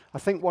I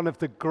think one of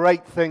the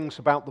great things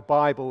about the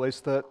Bible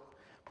is that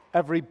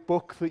every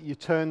book that you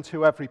turn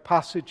to, every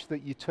passage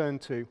that you turn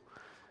to,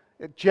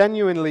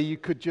 genuinely you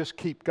could just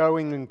keep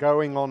going and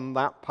going on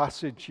that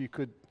passage. You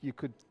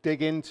could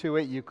dig into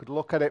it, you could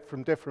look at it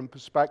from different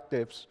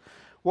perspectives.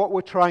 What we're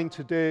trying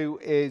to do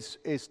is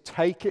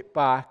take it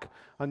back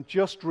and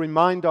just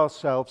remind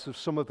ourselves of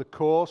some of the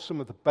core, some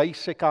of the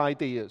basic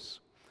ideas.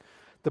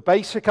 The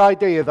basic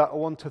idea that I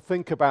want to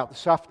think about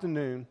this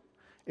afternoon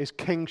is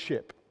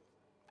kingship.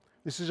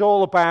 This is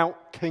all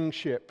about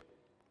kingship,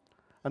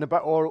 and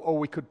about, or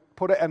we could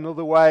put it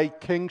another way: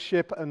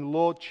 kingship and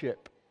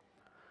lordship.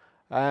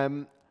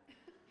 We're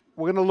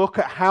going to look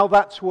at how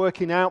that's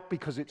working out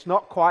because it's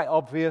not quite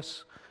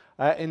obvious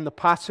in the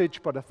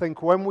passage. But I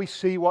think when we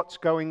see what's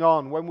going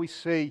on, when we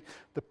see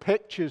the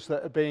pictures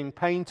that are being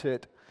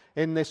painted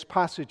in this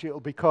passage, it'll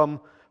become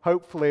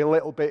hopefully a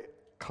little bit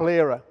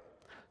clearer.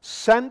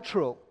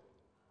 Central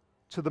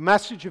to the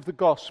message of the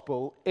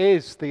gospel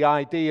is the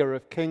idea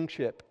of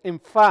kingship. In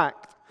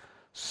fact,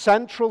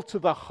 central to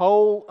the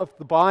whole of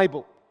the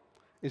Bible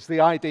is the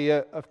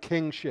idea of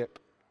kingship.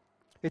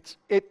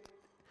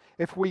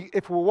 If we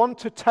want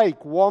to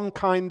take one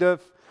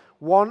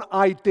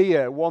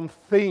idea, one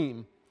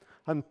theme,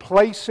 and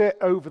place it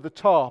over the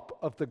top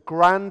of the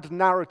grand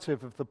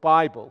narrative of the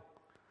Bible,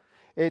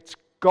 it's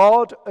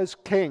God as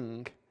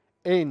King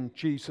in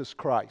Jesus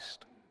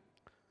Christ.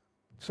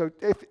 So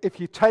if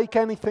you take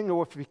anything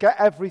or if you get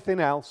everything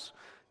else,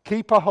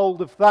 keep a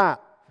hold of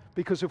that.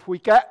 Because if we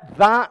get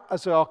that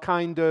as our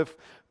kind of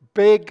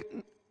big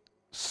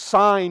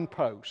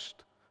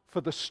signpost for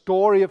the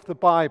story of the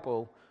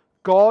Bible,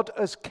 God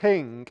as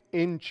King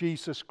in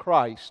Jesus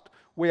Christ,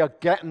 we are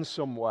getting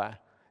somewhere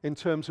in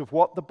terms of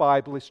what the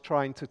Bible is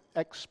trying to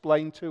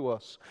explain to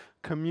us,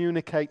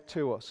 communicate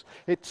to us.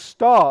 It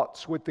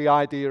starts with the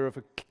idea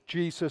of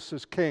Jesus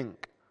as King.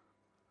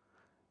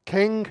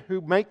 King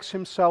who makes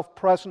himself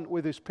present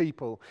with his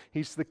people.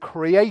 He's the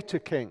creator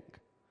king.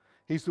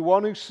 He's the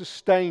one who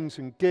sustains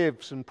and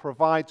gives and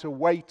provides a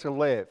way to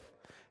live.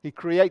 He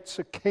creates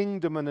a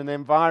kingdom and an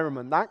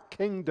environment. That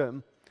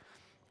kingdom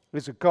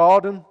is a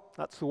garden.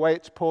 That's the way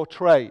it's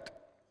portrayed.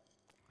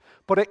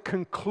 But it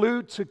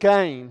concludes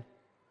again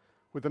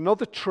with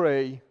another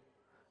tree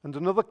and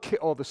another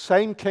or the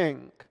same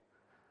king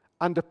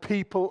and a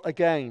people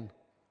again.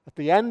 At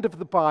the end of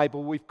the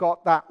Bible, we've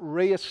got that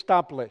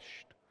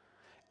re-established.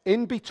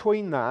 In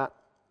between that,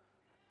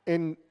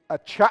 in a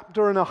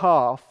chapter and a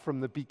half from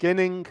the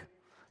beginning,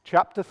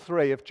 chapter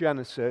 3 of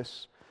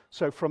Genesis,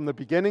 so from the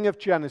beginning of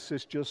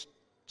Genesis, just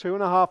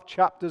 2.5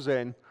 chapters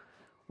in,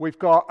 we've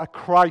got a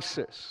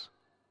crisis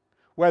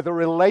where the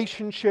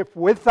relationship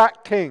with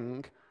that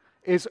king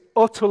is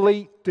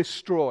utterly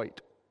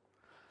destroyed.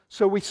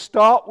 So we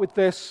start with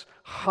this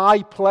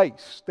high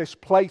place, this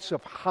place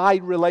of high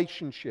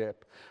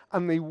relationship,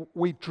 and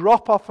we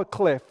drop off a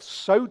cliff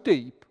so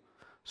deep,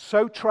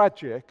 so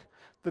tragic,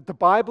 that the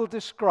Bible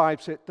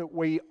describes it that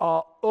we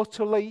are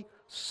utterly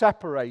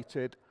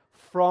separated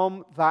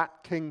from that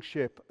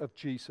kingship of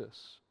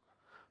Jesus.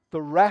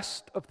 The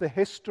rest of the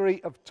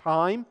history of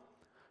time,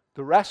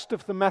 the rest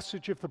of the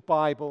message of the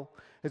Bible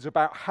is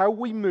about how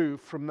we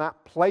move from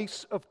that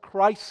place of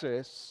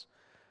crisis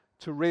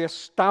to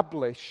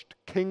re-established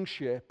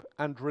kingship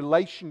and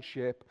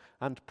relationship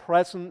and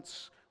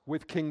presence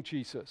with King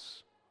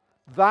Jesus.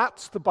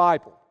 That's the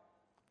Bible.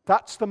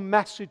 That's the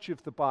message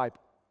of the Bible.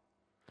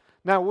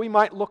 Now, we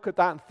might look at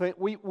that and think,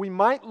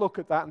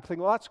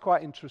 well, that's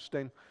quite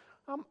interesting.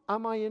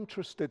 Am I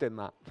interested in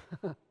that?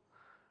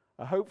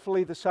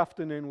 Hopefully this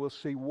afternoon we'll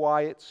see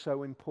why it's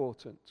so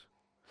important.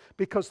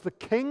 Because the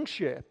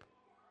kingship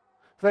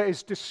that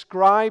is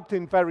described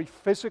in very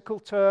physical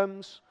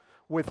terms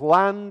with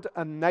land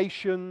and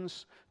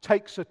nations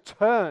takes a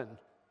turn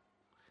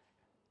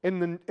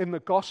in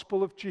the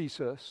gospel of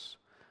Jesus,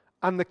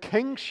 and the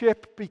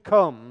kingship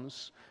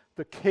becomes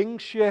the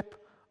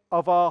kingship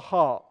of our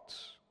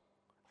hearts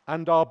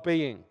and our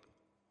being.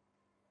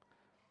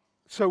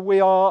 So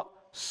we are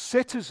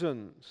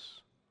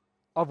citizens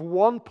of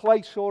one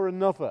place or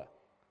another.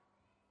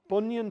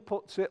 Bunyan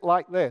puts it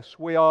like this: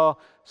 we are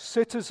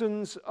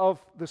citizens of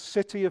the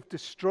city of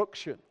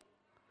destruction,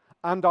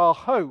 and our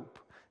hope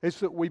is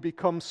that we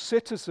become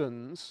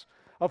citizens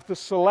of the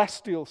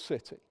celestial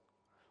city.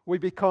 We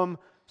become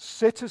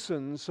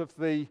citizens of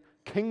the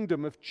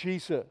kingdom of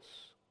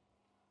Jesus.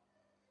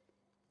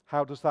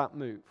 How does that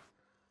move?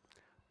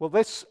 Well,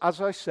 this,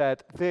 as I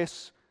said,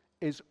 this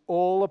is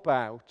all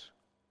about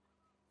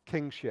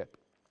kingship.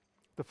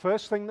 The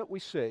first thing that we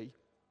see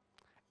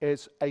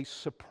is a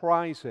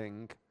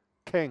surprising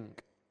king.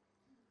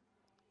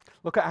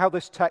 Look at how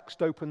this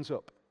text opens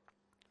up.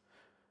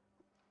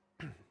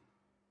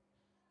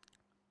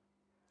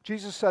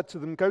 Jesus said to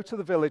them, "Go to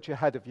the village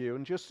ahead of you,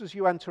 and just as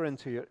you enter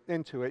into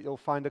it, you'll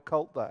find a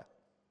colt there,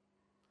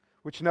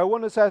 which no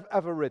one has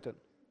ever ridden.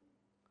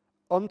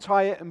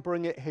 Untie it and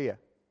bring it here.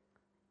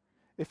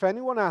 If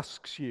anyone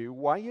asks you,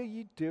 'Why are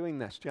you doing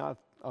this?'"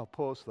 I'll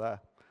pause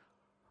there.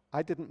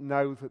 I didn't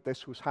know that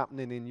this was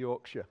happening in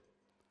Yorkshire.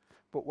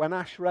 But when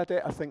Ash read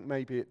it, I think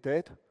maybe it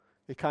did.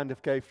 He kind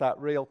of gave that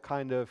real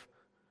kind of,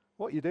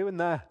 what are you doing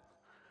there?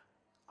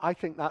 I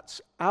think that's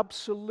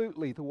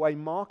absolutely the way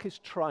Mark is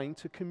trying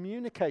to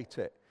communicate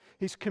it.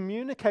 He's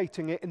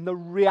communicating it in the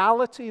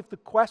reality of the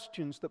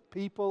questions that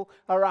people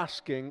are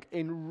asking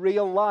in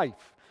real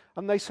life.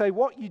 And they say,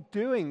 what are you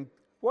doing?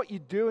 What are you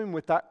doing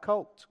with that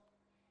colt?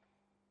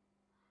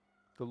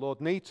 The Lord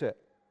needs it.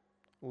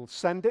 We'll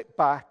send it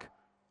back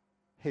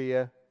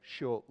here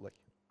shortly.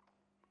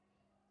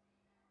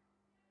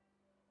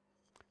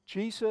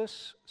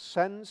 Jesus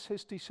sends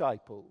his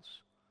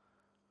disciples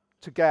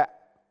to get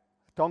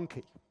a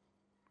donkey.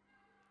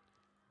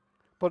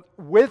 But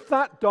with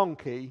that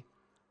donkey,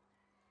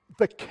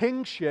 the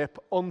kingship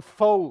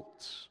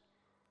unfolds.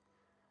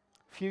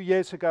 A few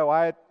years ago,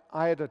 I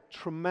had it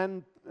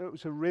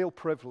was a real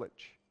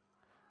privilege.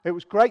 It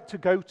was great to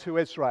go to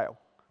Israel,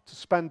 to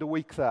spend a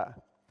week there.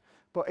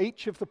 But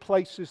each of the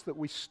places that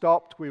we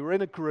stopped, we were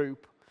in a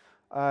group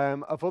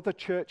of other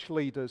church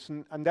leaders,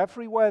 and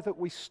everywhere that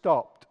we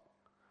stopped,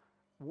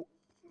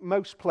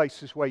 most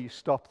places where you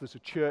stop, there's a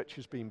church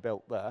has been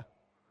built there,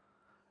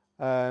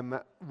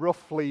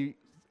 roughly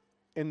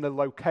in the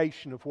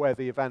location of where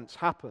the events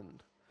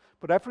happened.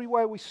 But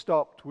everywhere we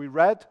stopped, we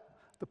read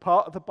the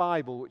part of the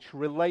Bible which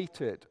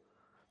related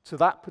to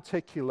that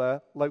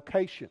particular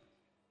location.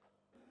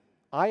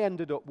 I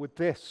ended up with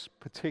this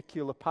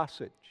particular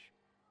passage.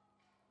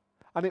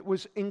 And it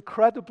was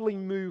incredibly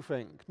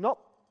moving. Not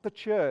the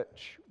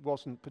church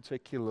wasn't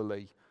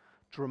particularly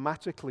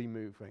dramatically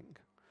moving.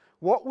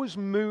 What was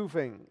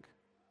moving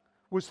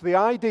was the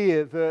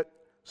idea that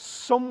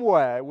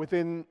somewhere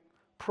within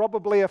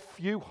probably a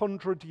few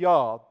hundred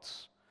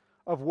yards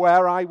of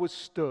where I was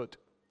stood,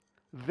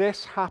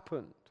 this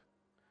happened.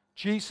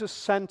 Jesus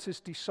sent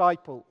his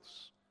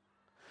disciples.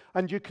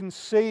 And you can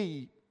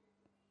see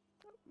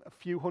a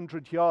few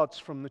hundred yards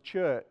from the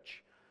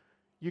church,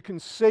 you can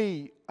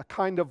see a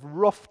kind of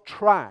rough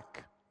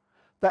track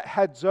that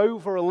heads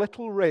over a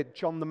little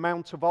ridge on the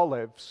Mount of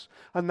Olives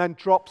and then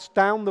drops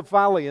down the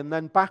valley and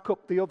then back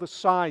up the other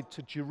side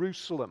to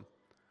Jerusalem.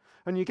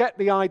 And you get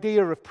the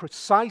idea of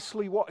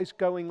precisely what is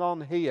going on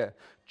here.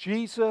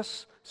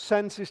 Jesus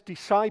sends his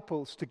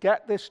disciples to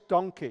get this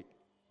donkey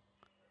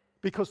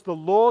because the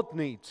Lord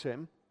needs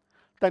him.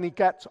 Then he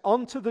gets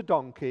onto the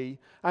donkey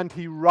and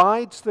he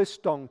rides this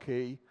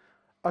donkey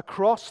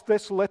across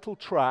this little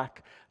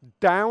track,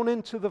 down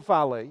into the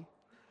valley,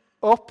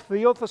 up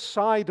the other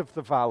side of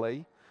the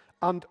valley,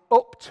 and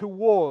up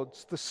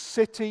towards the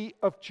city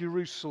of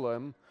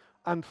Jerusalem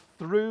and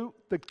through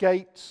the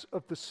gates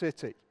of the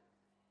city.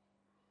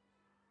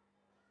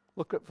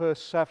 Look at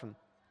verse 7.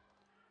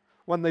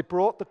 When they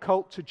brought the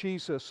colt to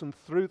Jesus and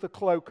threw the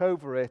cloak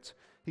over it,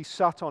 he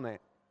sat on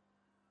it.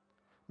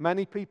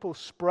 Many people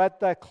spread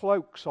their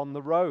cloaks on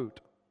the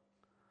road,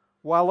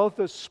 while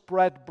others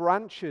spread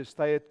branches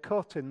they had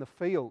cut in the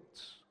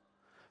fields.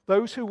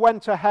 Those who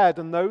went ahead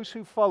and those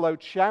who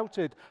followed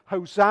shouted,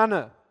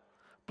 "Hosanna!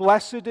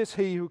 Blessed is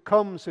he who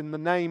comes in the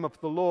name of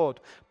the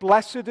Lord.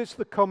 Blessed is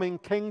the coming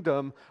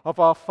kingdom of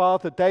our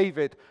father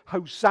David.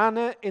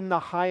 Hosanna in the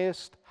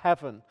highest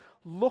heaven."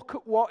 Look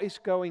at what is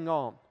going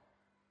on.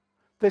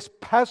 This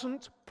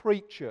peasant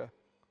preacher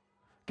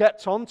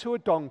gets onto a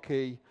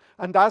donkey,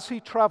 and as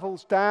he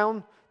travels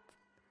down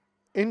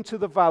into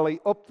the valley,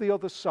 up the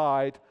other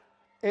side,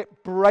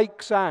 it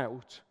breaks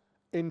out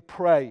in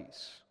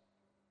praise.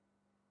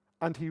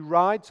 And he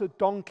rides a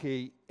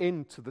donkey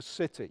into the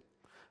city.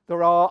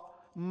 There are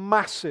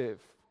massive,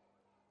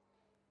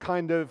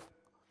 kind of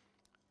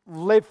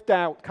lived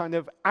out, kind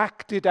of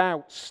acted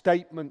out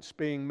statements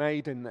being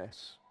made in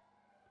this.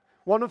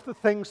 One of the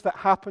things that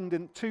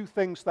happened, two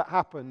things that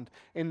happened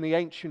in the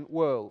ancient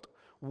world.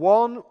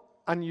 One,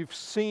 and you've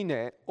seen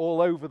it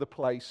all over the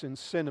place in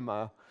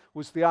cinema,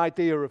 was the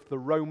idea of the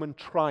Roman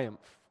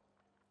triumph.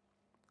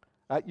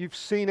 You've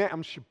seen it,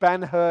 I'm sure,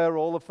 Ben-Hur,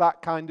 all of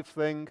that kind of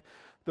thing.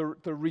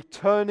 The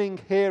returning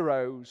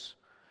heroes,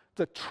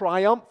 the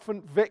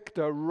triumphant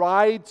victor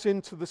rides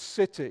into the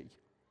city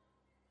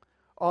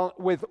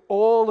with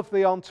all of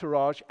the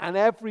entourage, and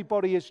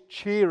everybody is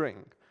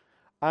cheering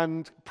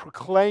and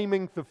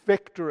proclaiming the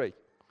victory.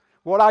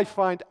 What I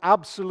find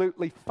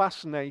absolutely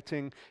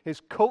fascinating is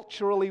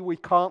culturally we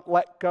can't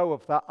let go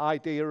of that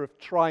idea of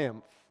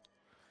triumph.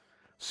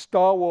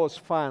 Star Wars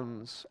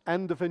fans,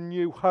 end of A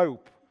New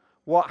Hope,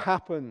 what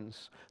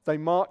happens? They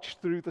march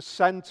through the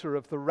center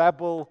of the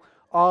rebel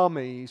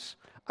armies,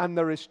 and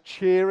there is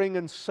cheering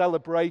and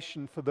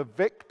celebration for the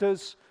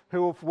victors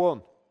who have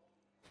won.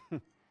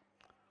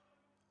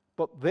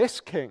 But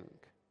this king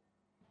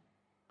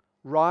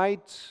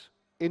rides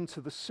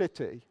into the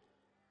city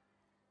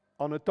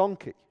on a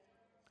donkey,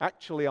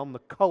 actually on the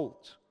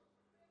colt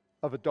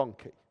of a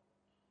donkey.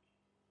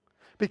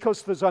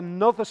 Because there's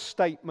another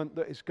statement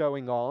that is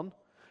going on,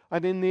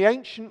 and in the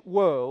ancient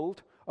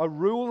world, a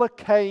ruler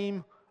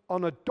came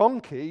on a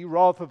donkey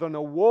rather than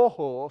a war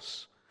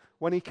horse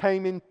when he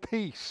came in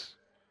peace.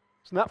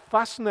 Isn't that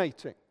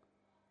fascinating?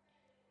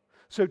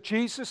 So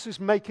Jesus is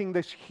making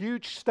this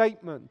huge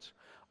statement.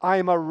 I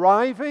am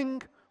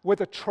arriving with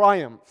a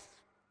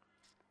triumph,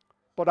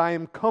 but I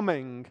am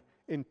coming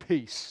in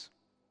peace.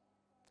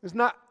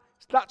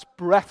 That's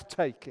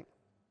breathtaking,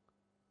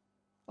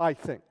 I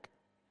think.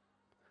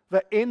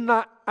 That in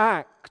that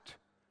act,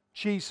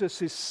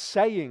 Jesus is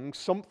saying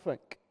something.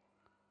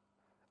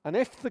 And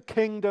if the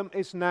kingdom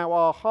is now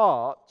our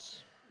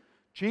hearts,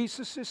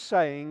 Jesus is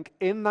saying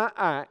in that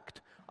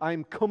act,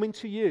 I'm coming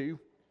to you,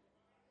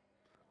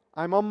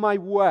 I'm on my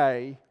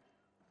way,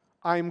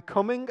 I'm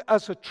coming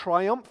as a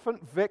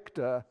triumphant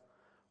victor,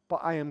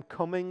 but I am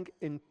coming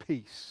in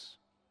peace.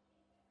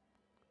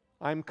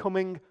 I'm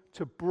coming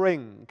to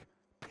bring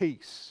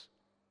peace.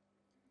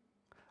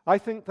 I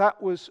think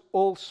that was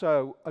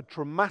also a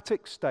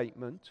dramatic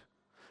statement,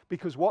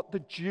 because what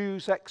the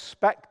Jews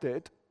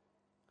expected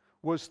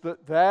was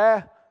that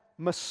their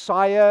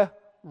Messiah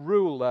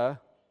ruler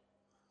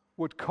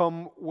would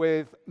come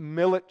with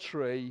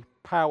military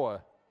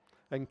power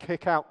and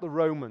kick out the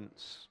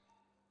Romans.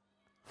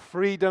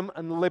 Freedom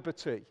and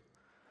liberty.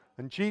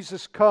 And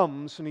Jesus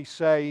comes and he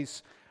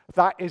says,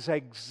 that is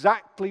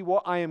exactly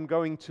what I am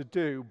going to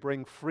do,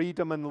 bring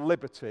freedom and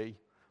liberty,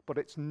 but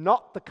it's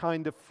not the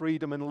kind of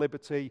freedom and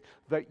liberty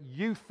that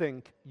you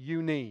think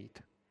you need.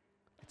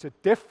 It's a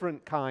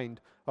different kind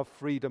of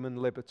freedom and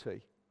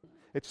liberty.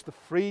 It's the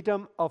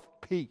freedom of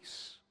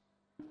peace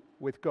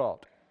with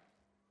God.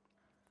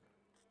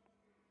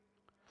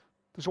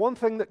 There's one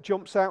thing that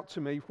jumps out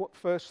to me. What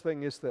first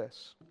thing is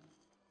this?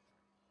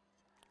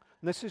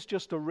 And this is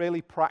just a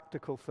really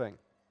practical thing.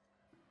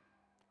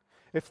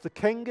 If the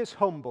king is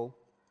humble,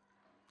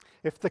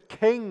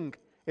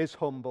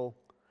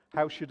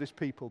 how should his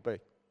people be?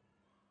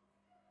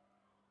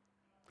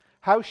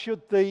 How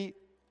should the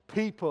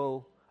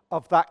people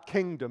of that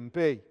kingdom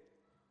be?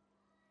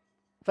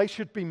 They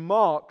should be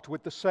marked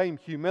with the same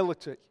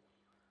humility,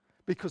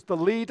 because the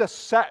leader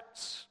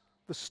sets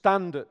the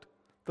standard.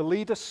 The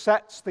leader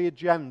sets the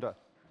agenda,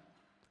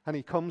 and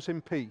he comes in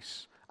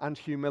peace and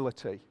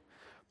humility.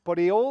 But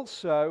he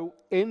also,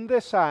 in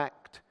this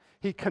act,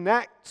 he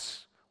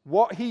connects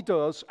what he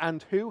does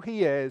and who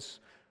he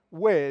is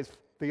with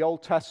the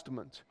Old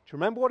Testament. Do you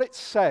remember what it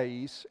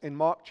says in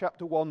Mark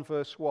chapter 1,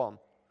 verse 1?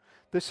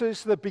 This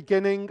is the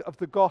beginning of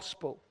the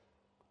gospel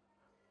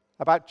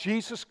about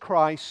Jesus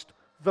Christ,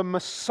 the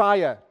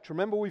Messiah. Do you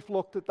remember we've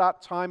looked at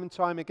that time and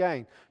time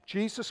again?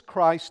 Jesus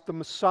Christ, the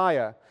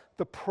Messiah,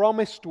 the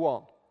promised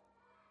one.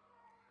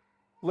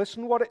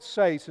 Listen what it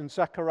says in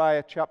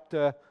Zechariah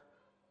chapter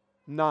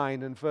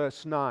 9 and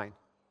verse 9.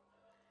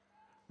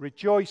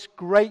 Rejoice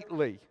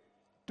greatly,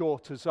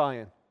 daughter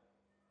Zion.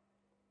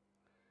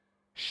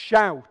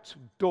 Shout,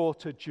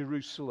 daughter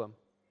Jerusalem.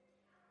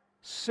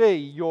 See,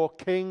 your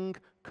king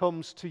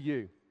comes to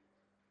you.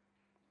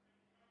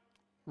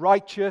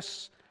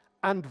 Righteous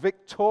and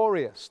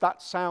victorious.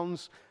 That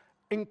sounds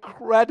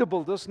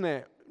incredible, doesn't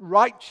it?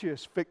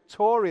 Righteous,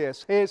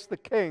 victorious. Here's the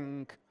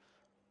king.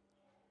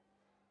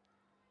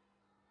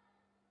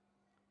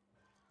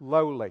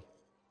 Lowly.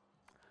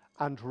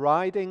 And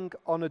riding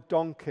on a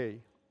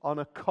donkey, on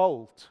a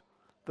colt,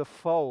 the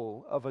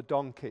foal of a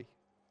donkey.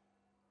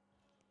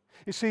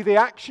 You see, the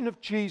action of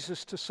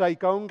Jesus to say,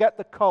 go and get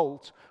the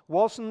colt,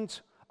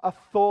 wasn't a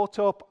thought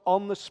up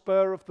on the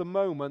spur of the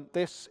moment,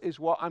 this is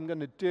what I'm going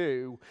to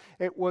do.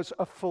 It was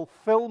a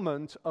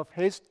fulfillment of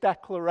his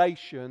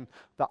declaration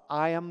that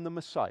I am the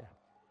Messiah.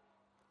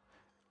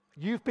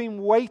 You've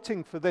been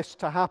waiting for this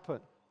to happen,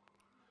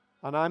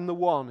 and I'm the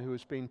one who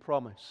has been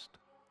promised.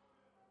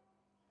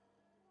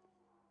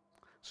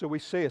 So we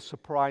see a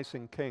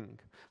surprising king.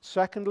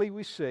 Secondly,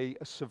 we see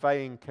a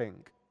surveying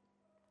king.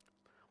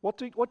 What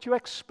do you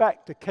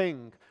expect a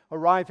king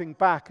arriving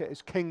back at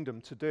his kingdom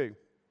to do?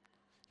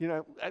 You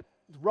know,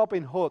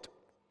 Robin Hood,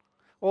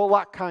 all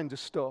that kind of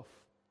stuff.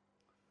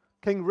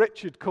 King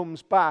Richard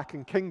comes back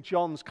and King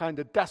John's kind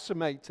of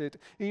decimated,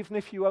 even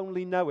if you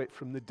only know it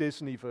from the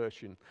Disney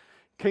version.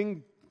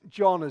 King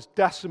John has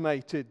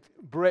decimated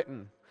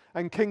Britain,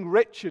 and King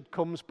Richard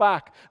comes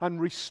back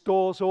and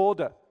restores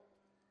order.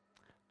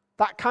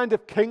 That kind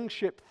of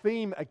kingship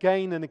theme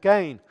again and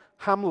again.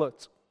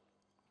 Hamlet.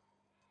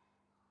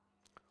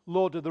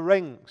 Lord of the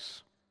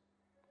Rings.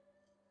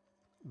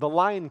 The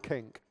Lion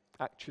King,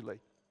 actually.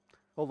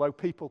 Although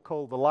people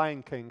call the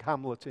Lion King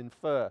Hamlet in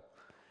fur.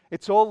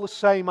 It's all the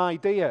same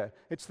idea.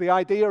 It's the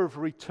idea of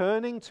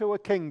returning to a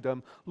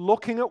kingdom,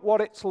 looking at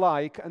what it's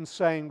like and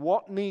saying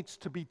what needs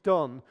to be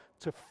done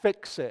to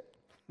fix it.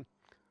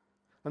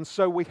 And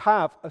so we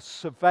have a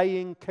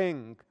surveying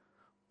king.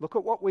 Look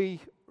at what we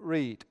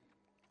read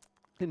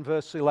in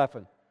verse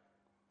 11.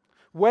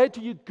 Where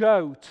do you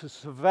go to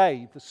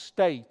survey the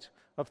state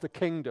of the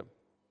kingdom?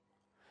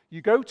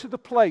 You go to the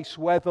place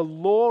where the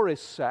law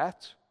is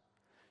set.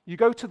 You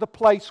go to the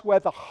place where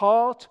the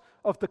heart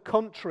of the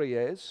country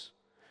is.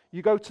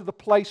 You go to the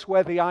place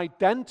where the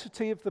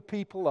identity of the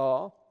people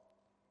are.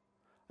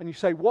 And you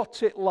say,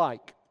 what's it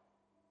like?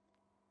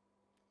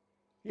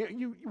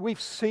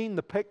 We've seen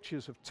the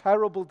pictures of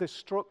terrible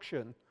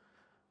destruction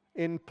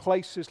in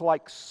places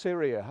like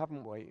Syria,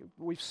 haven't we?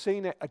 We've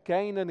seen it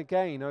again and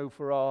again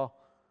over our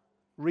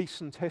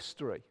recent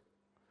history.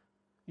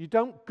 You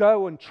don't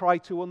go and try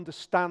to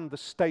understand the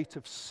state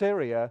of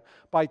Syria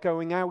by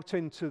going out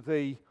into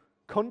the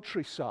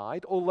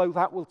countryside, although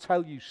that will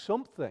tell you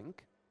something.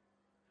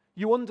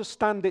 You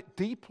understand it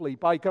deeply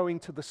by going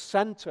to the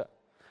center.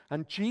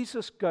 And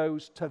Jesus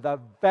goes to the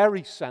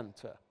very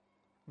center.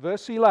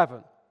 Verse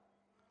 11.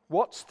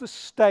 What's the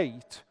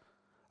state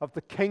of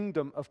the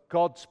kingdom of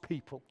God's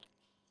people?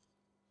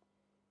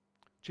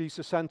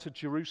 Jesus entered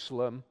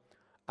Jerusalem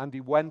and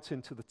he went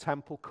into the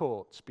temple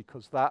courts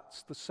because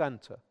that's the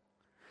center.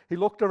 He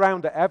looked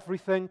around at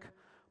everything,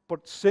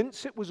 but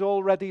since it was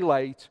already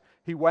late,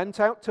 he went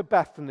out to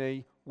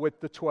Bethany with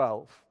the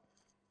 12.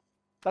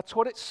 That's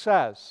what it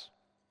says.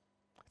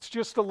 It's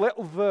just a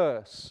little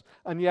verse,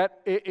 and yet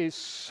it is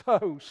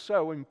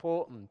so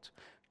important.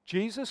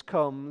 Jesus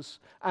comes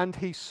and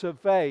he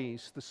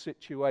surveys the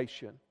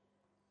situation.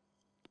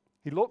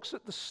 He looks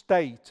at the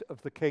state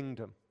of the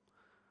kingdom.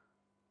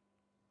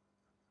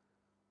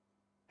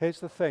 Here's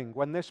the thing,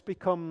 when this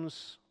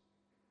becomes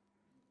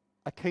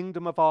a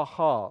kingdom of our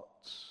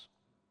hearts,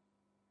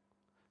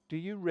 do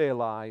you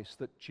realize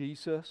that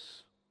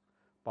Jesus,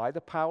 by the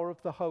power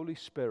of the Holy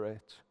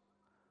Spirit,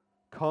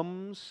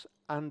 comes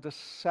and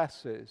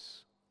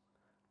assesses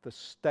the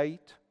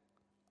state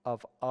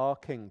of our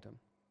kingdom?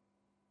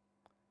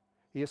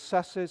 He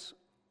assesses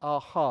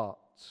our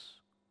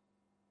hearts.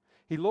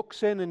 He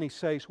looks in and he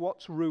says,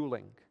 what's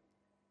ruling?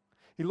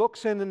 He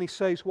looks in and he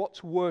says,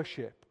 what's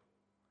worship?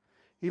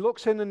 He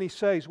looks in and he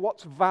says,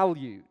 what's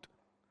valued?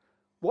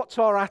 What's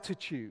our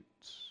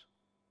attitudes?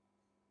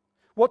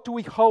 What do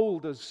we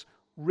hold as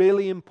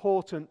really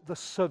important? The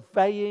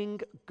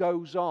surveying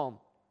goes on.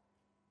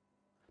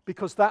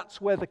 Because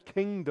that's where the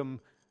kingdom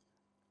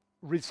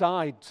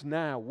resides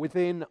now,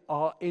 within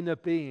our inner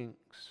beings.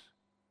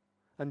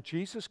 And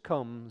Jesus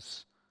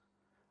comes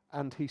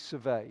and he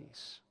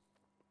surveys.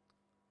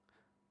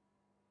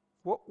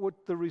 What would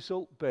the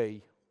result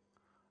be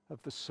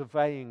of the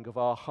surveying of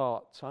our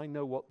hearts? I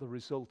know what the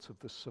result of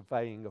the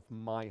surveying of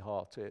my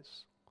heart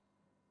is.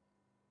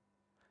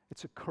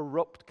 It's a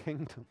corrupt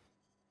kingdom.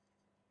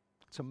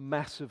 It's a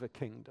mess of a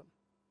kingdom.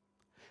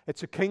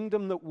 It's a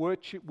kingdom that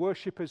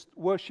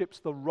worships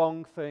the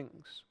wrong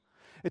things.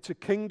 It's a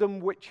kingdom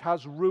which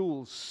has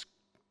rules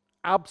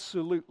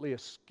absolutely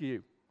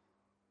askew.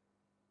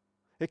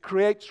 It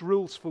creates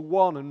rules for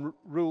one and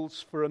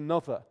rules for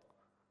another,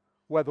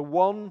 where the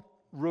one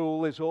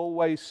rule is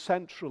always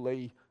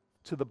centrally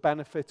to the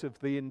benefit of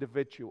the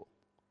individual.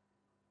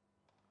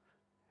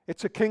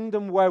 It's a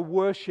kingdom where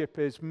worship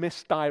is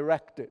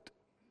misdirected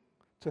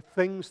to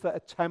things that are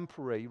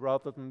temporary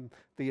rather than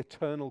the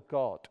eternal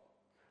God.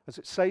 As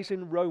it says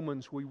in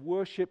Romans, we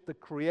worship the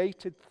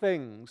created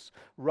things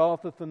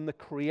rather than the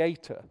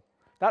Creator.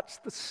 That's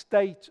the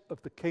state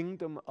of the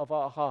kingdom of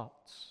our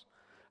hearts.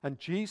 And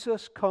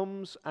Jesus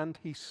comes and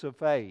he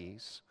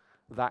surveys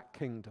that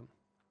kingdom.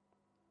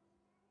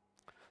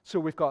 So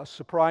we've got a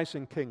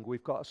surprising king,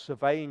 we've got a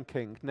surveying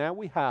king. Now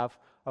we have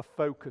a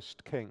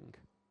focused king.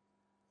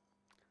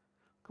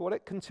 Look what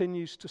it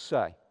continues to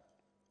say.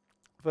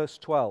 Verse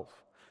 12.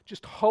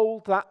 Just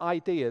hold that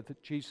idea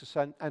that Jesus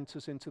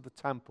enters into the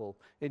temple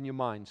in your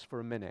minds for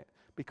a minute,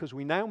 because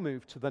we now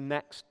move to the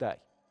next day.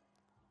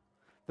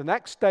 The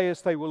next day,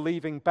 as they were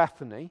leaving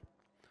Bethany,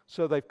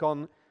 so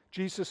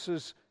Jesus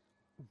has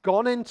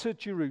gone into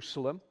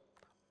Jerusalem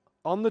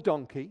on the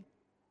donkey,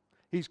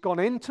 he's gone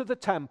into the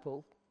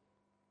temple,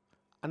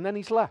 and then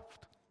he's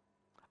left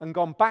and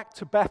gone back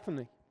to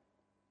Bethany.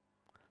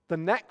 The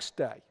next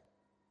day,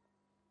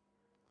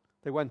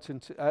 they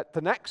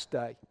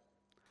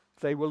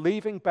were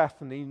leaving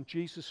Bethany and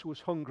Jesus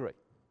was hungry.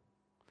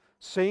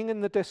 Seeing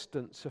in the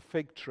distance a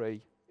fig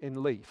tree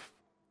in leaf,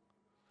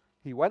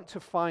 he went to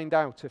find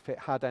out if it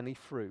had any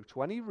fruit.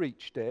 When he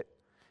reached it,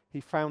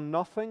 he found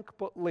nothing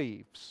but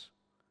leaves,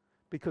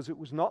 because it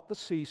was not the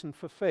season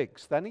for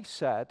figs. Then he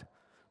said,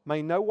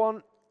 "May no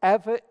one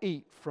ever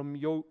eat from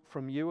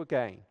you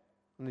again."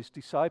 And his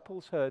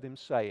disciples heard him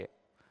say it.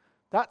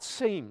 That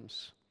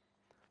seems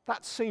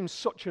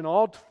such an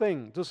odd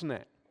thing, doesn't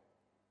it?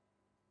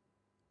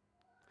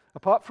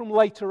 Apart from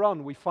later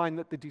on, we find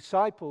that the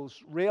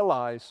disciples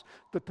realize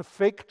that the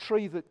fig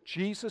tree that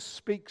Jesus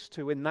speaks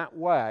to in that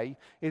way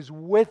is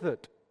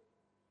withered.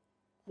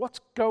 What's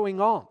going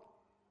on?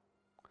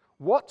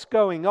 What's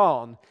going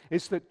on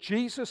is that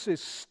Jesus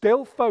is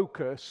still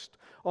focused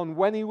on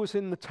when he was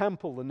in the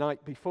temple the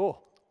night before.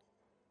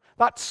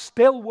 That's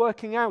still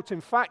working out.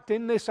 In fact,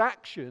 in this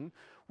action,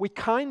 we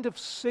kind of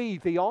see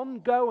the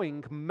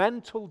ongoing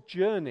mental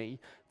journey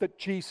that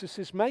Jesus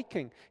is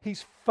making.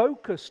 He's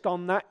focused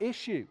on that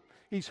issue.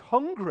 He's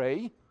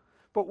hungry,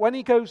 but when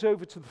he goes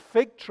over to the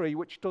fig tree,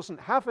 which doesn't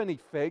have any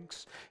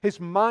figs, his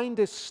mind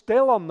is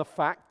still on the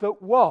fact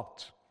that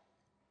what?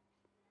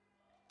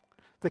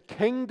 The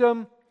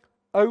kingdom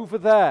over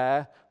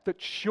there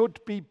that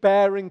should be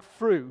bearing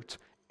fruit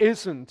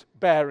isn't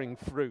bearing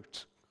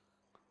fruit.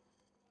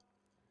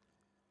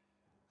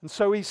 And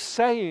so he's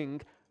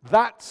saying,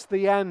 that's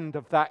the end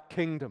of that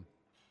kingdom.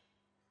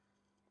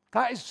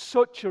 That is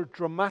such a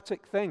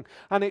dramatic thing.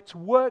 And it's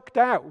worked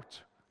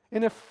out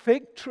in a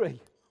fig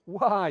tree.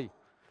 Why?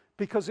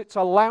 because it's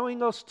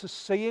allowing us to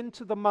see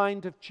into the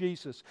mind of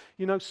Jesus.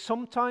 You know,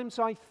 sometimes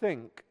I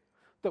think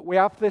that we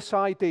have this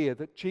idea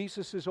that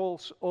Jesus is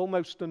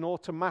almost an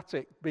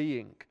automatic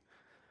being.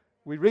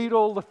 We read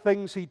all the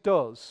things he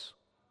does,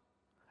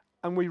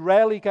 and we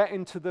rarely get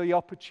into the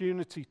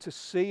opportunity to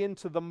see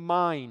into the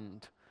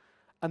mind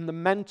and the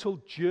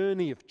mental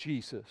journey of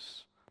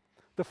Jesus.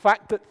 The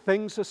fact that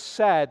things are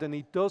said and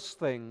he does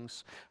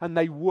things and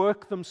they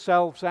work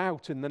themselves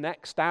out in the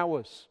next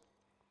hours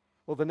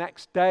or the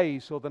next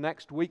days or the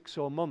next weeks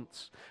or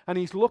months. And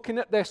he's looking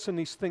at this and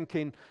he's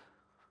thinking,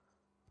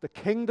 the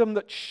kingdom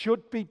that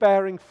should be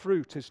bearing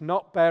fruit is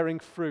not bearing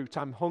fruit.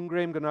 I'm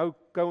hungry, I'm going to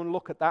go and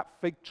look at that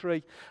fig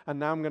tree, and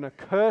now I'm going to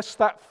curse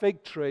that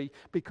fig tree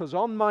because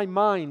on my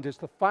mind is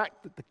the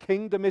fact that the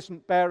kingdom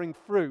isn't bearing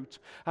fruit,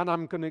 and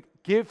I'm going to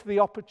give the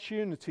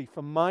opportunity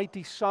for my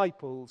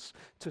disciples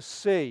to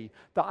see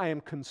that I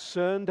am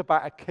concerned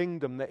about a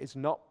kingdom that is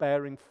not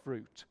bearing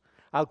fruit.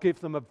 I'll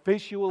give them a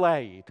visual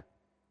aid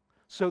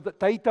so that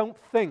they don't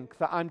think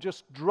that I'm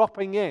just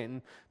dropping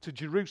in to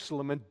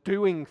Jerusalem and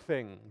doing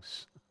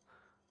things.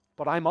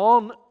 But I'm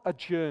on a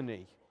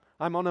journey.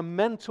 I'm on a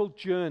mental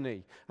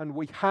journey, and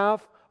we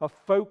have a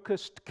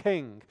focused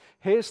king.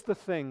 Here's the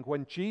thing,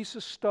 when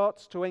Jesus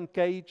starts to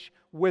engage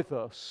with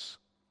us,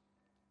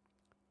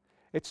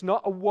 it's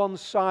not a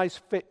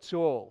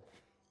one-size-fits-all.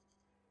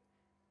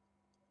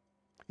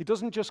 He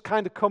doesn't just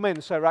kind of come in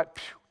and say, right,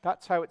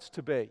 that's how it's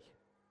to be.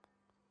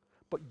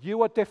 But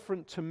you are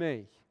different to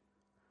me.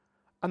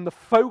 And the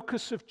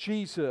focus of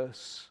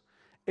Jesus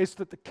is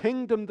that the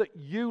kingdom that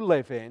you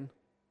live in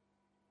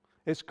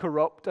is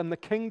corrupt, and the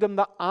kingdom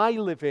that I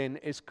live in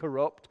is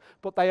corrupt,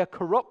 but they are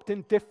corrupt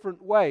in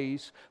different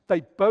ways.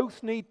 They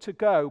both need to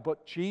go,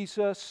 but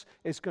Jesus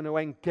is going to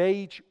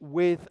engage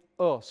with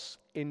us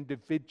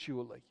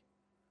individually.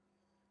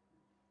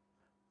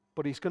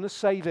 But he's going to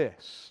say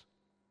this: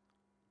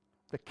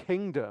 the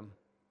kingdom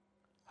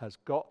has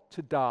got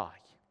to die.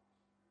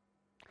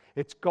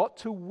 It's got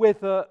to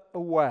wither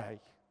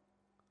away.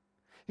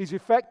 He's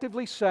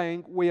effectively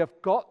saying we have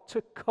got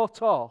to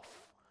cut off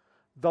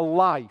the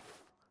life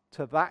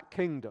to that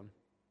kingdom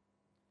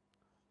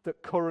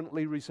that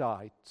currently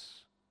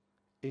resides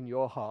in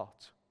your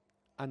heart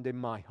and in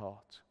my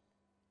heart.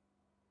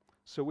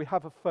 So we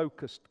have a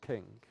focused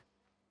king.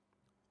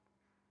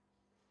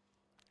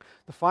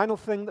 The final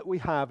thing that we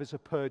have is a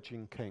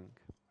purging king.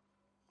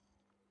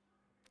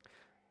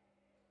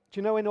 Do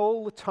you know, in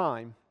all the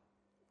time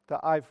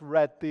that I've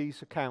read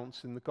these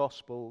accounts in the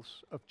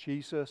Gospels of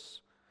Jesus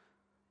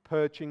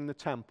purging the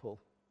temple,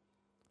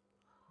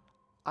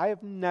 I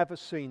have never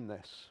seen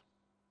this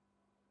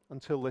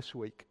until this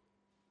week.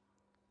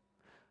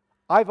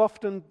 I've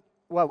often,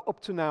 well, up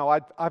to now,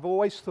 I've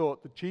always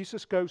thought that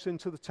Jesus goes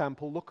into the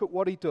temple, look at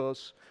what he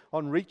does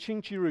on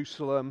reaching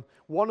Jerusalem,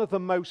 one of the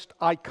most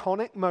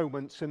iconic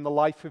moments in the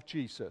life of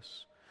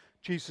Jesus.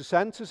 Jesus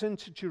enters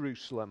into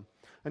Jerusalem,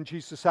 and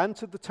Jesus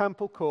entered the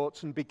temple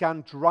courts and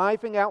began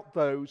driving out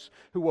those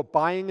who were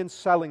buying and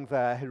selling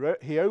there.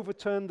 He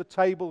overturned the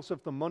tables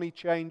of the money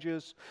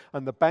changers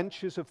and the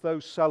benches of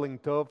those selling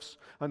doves,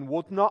 and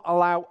would not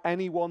allow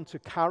anyone to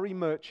carry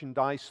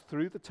merchandise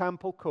through the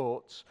temple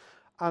courts.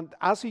 And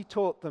as he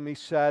taught them, he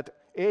said,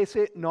 "Is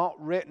it not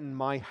written,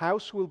 my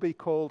house will be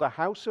called a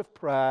house of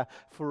prayer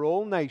for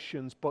all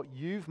nations, but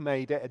you've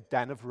made it a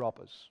den of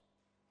robbers."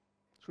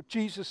 That's what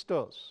Jesus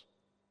does.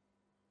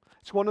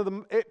 It's one of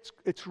the,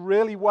 it's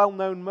really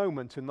well-known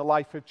moment in the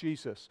life of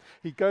Jesus.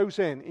 He goes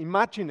in,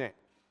 imagine it,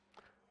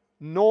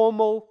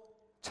 normal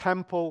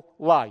temple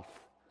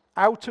life,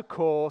 outer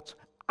court,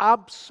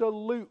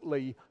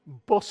 absolutely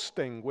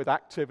busting with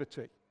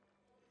activity.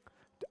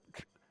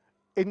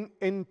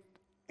 In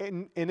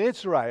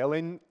Israel,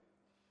 in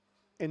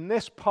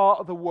this part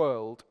of the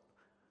world,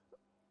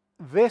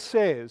 this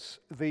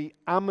is the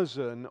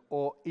Amazon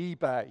or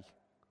eBay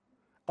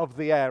of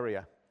the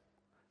area.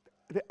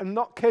 I'm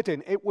not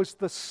kidding, it was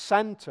the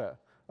center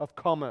of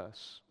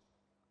commerce,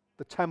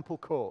 the temple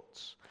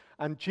courts.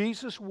 And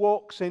Jesus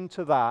walks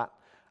into that,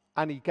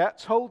 and he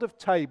gets hold of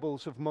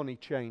tables of money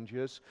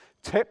changers,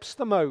 tips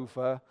them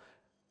over,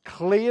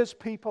 clears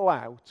people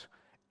out.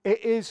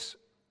 It is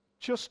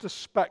just a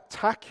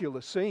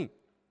spectacular scene.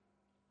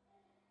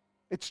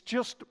 It's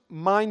just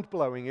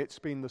mind-blowing. It's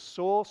been the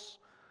source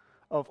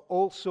of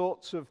all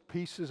sorts of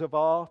pieces of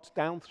art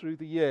down through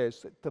the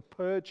years, the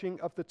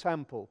purging of the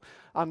temple.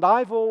 And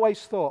I've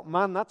always thought,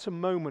 man, that's a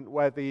moment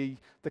where the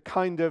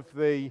kind of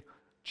the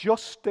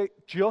just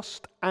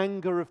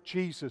anger of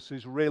Jesus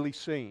is really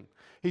seen.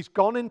 He's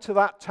gone into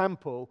that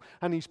temple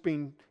and he's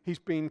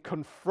been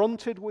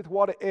confronted with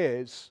what it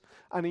is,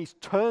 and he's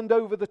turned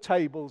over the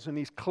tables and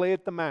he's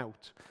cleared them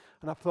out.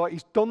 And I thought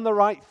he's done the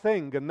right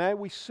thing, and there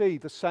we see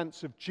the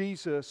sense of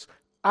Jesus'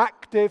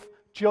 active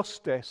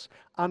justice.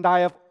 And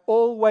I have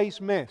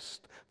always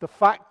missed the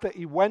fact that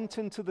he went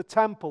into the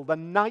temple the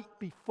night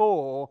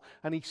before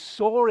and he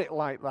saw it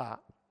like that.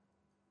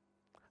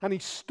 And he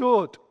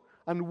stood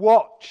and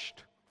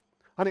watched.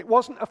 And it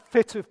wasn't a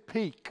fit of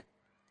pique.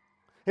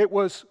 It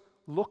was,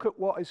 look at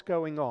what is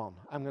going on.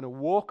 I'm going to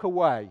walk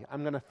away.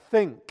 I'm going to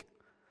think.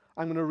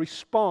 I'm going to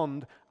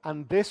respond,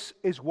 and this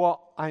is what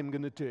I'm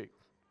going to do. Do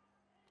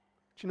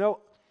you know,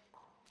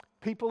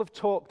 people have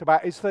talked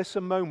about, is this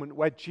a moment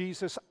where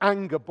Jesus'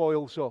 anger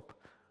boils up?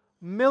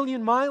 A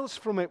million miles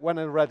from it when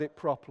I read it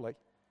properly.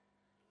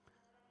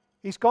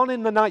 He's gone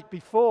in the night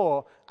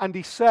before, and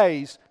he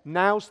says,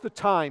 now's the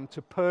time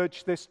to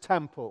purge this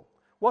temple.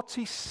 What's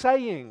he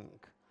saying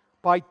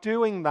by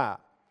doing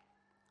that?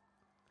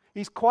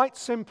 He's quite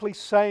simply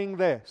saying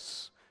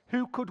this.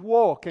 Who could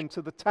walk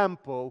into the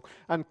temple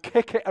and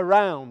kick it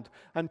around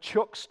and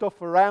chuck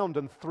stuff around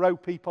and throw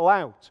people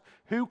out?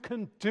 Who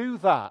can do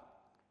that?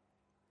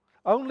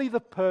 Only the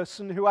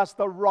person who has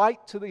the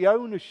right to the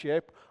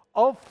ownership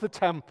of the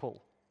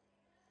temple.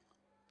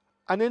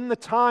 And in the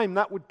time,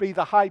 that would be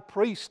the high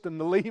priest and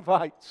the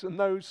Levites and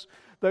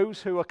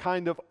those who are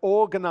kind of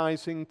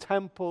organizing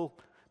temple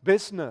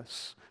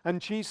business.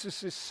 And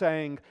Jesus is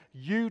saying,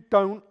 you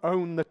don't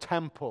own the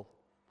temple.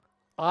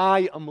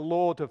 I am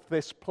Lord of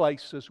this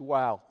place as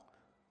well.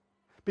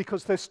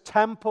 Because this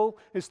temple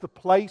is the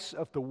place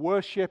of the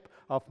worship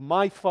of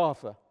my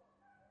Father.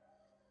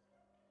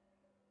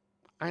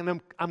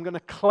 And I'm going to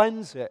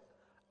cleanse it.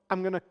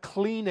 I'm going to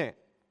clean it.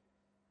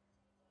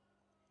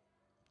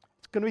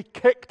 It's going to be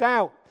kicked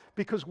out.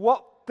 Because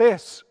what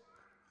this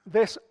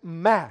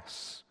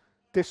mess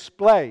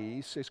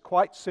displays is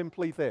quite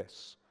simply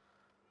this.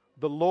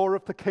 The law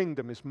of the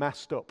kingdom is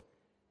messed up.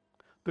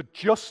 The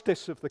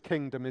justice of the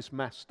kingdom is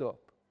messed up.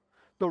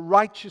 The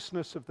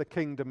righteousness of the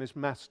kingdom is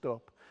messed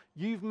up.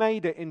 You've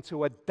made it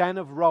into a den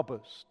of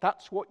robbers.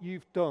 That's what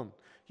you've done.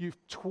 You've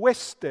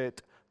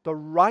twisted the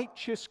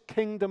righteous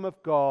kingdom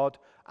of God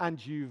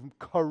and you've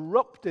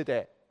corrupted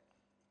it.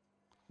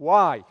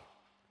 Why?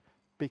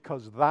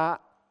 Because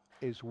that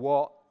is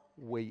what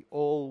we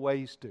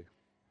always do.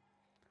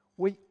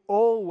 We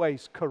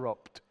always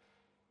corrupt.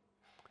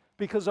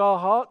 Because our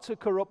hearts are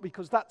corrupt,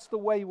 because that's the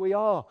way we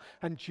are.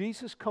 And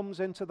Jesus comes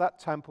into that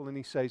temple and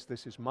he says,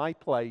 this is my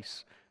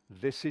place.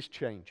 This is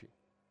changing.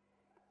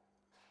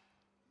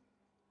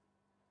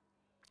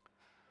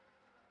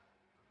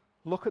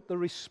 Look at the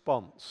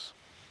response.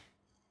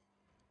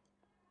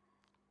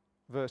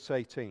 Verse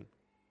 18.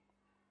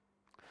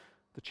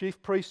 The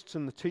chief priests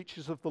and the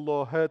teachers of the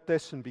law heard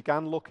this and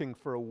began looking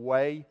for a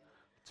way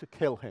to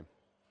kill him.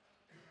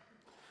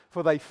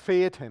 For they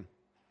feared him,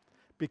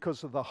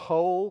 because of the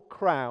whole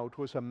crowd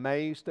was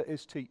amazed at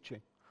his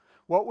teaching.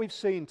 What we've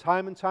seen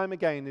time and time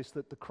again is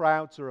that the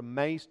crowds are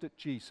amazed at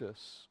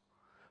Jesus.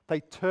 They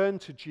turn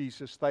to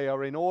Jesus. They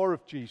are in awe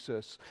of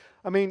Jesus.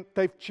 I mean,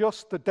 they've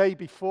just the day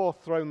before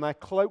thrown their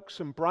cloaks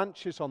and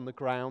branches on the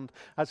ground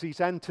as he's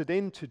entered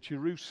into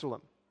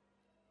Jerusalem.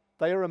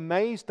 They are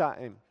amazed at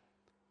him.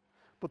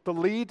 But the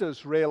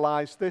leaders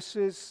realize this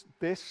is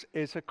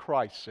a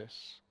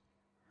crisis.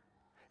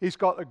 He's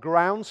got a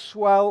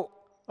groundswell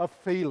of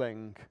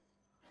feeling,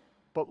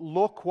 but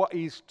look what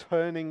he's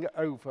turning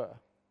over.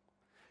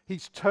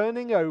 He's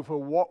turning over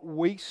what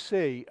we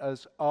see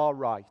as our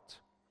right.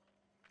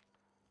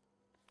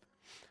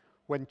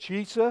 When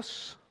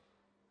Jesus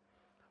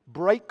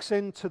breaks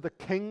into the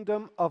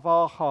kingdom of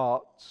our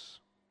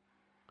hearts,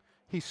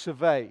 he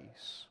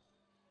surveys.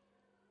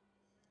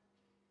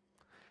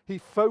 He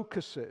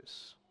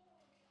focuses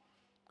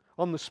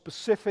on the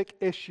specific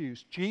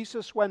issues.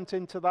 Jesus went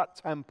into that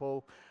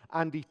temple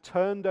and he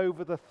turned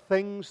over the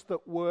things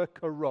that were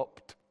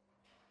corrupt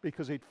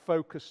because he'd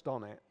focused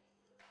on it.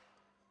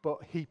 But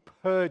he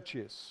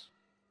purges.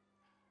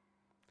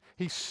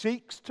 He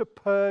seeks to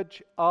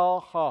purge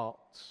our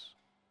hearts.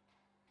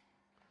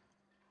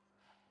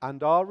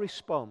 And our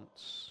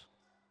response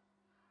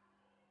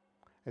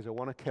is, I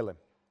want to kill him.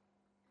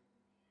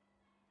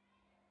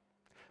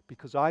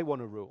 Because I want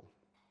to rule.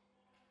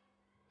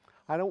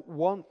 I don't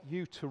want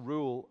you to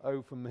rule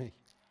over me.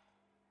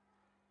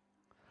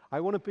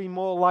 I want to be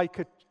more like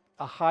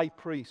a high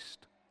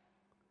priest.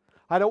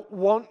 I don't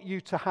want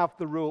you to have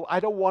the rule. I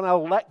don't want to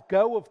let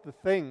go of the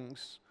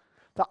things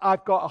that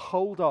I've got a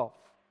hold of.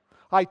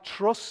 I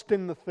trust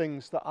in the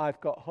things that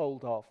I've got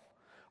hold of.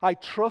 I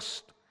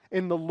trust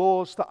in the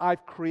laws that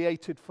I've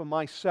created for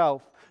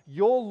myself.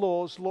 Your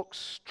laws look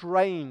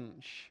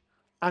strange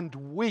and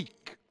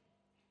weak,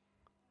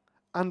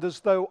 and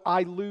as though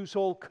I lose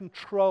all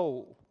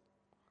control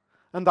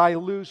and I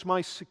lose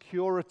my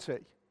security.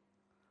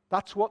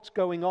 That's what's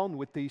going on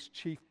with these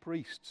chief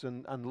priests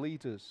and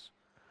leaders.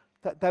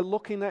 That they're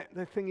looking at,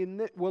 they're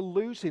thinking, we're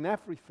losing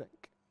everything.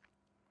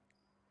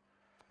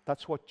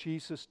 That's what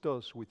Jesus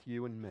does with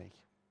you and me.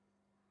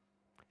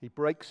 He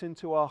breaks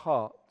into our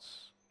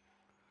hearts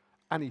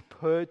and he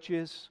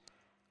purges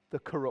the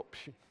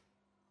corruption.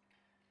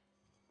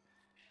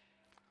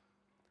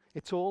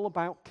 It's all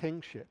about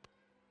kingship.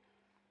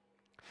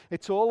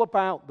 It's all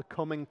about the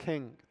coming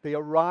king, the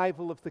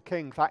arrival of the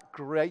king, that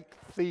great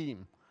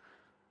theme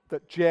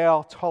that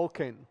J.R.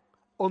 Tolkien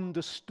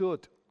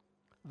understood.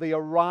 The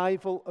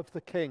arrival of the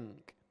king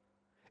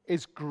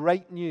is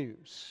great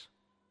news.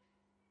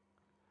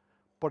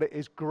 But it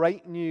is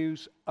great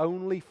news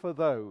only for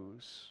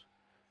those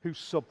who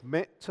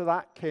submit to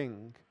that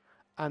king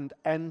and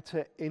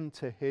enter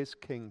into his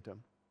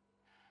kingdom.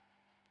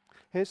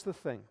 Here's the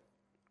thing.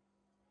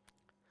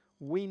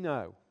 We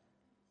know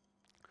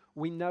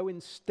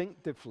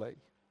instinctively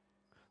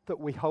that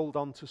we hold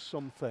on to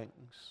some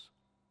things.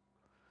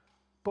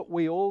 But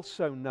we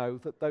also know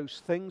that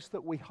those things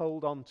that we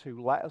hold on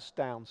to let us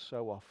down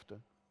so often.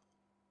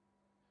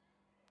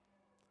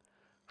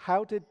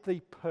 How did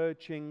the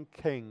purging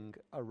king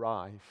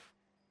arrive?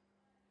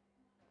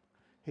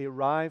 He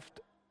arrived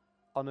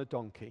on a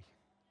donkey.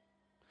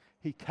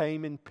 He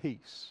came in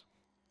peace.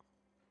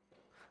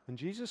 And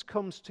Jesus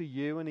comes to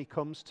you and he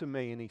comes to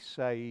me and he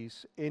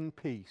says, in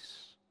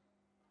peace,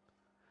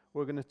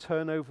 we're going to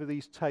turn over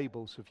these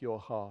tables of your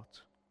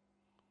heart.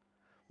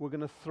 We're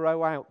going to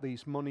throw out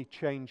these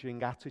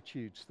money-changing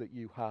attitudes that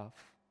you have.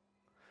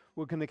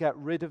 We're going to get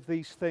rid of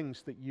these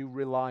things that you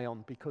rely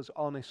on, because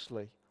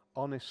honestly,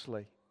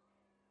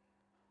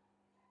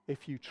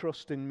 if you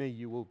trust in me,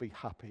 you will be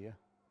happier.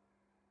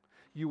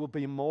 You will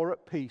be more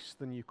at peace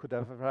than you could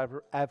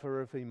ever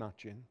have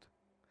imagined.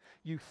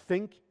 You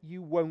think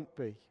you won't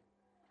be,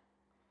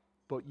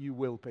 but you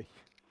will be.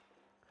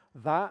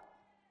 That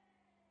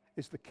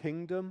is the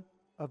kingdom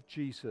of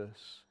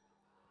Jesus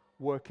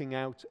working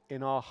out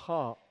in our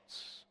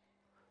hearts,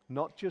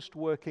 not just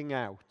working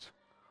out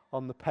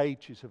on the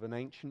pages of an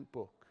ancient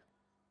book.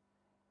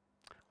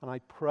 And I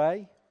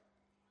pray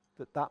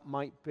that that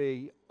might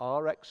be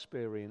our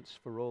experience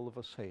for all of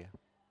us here.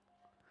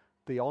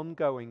 The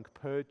ongoing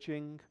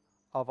purging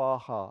of our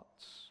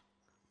hearts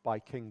by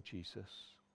King Jesus.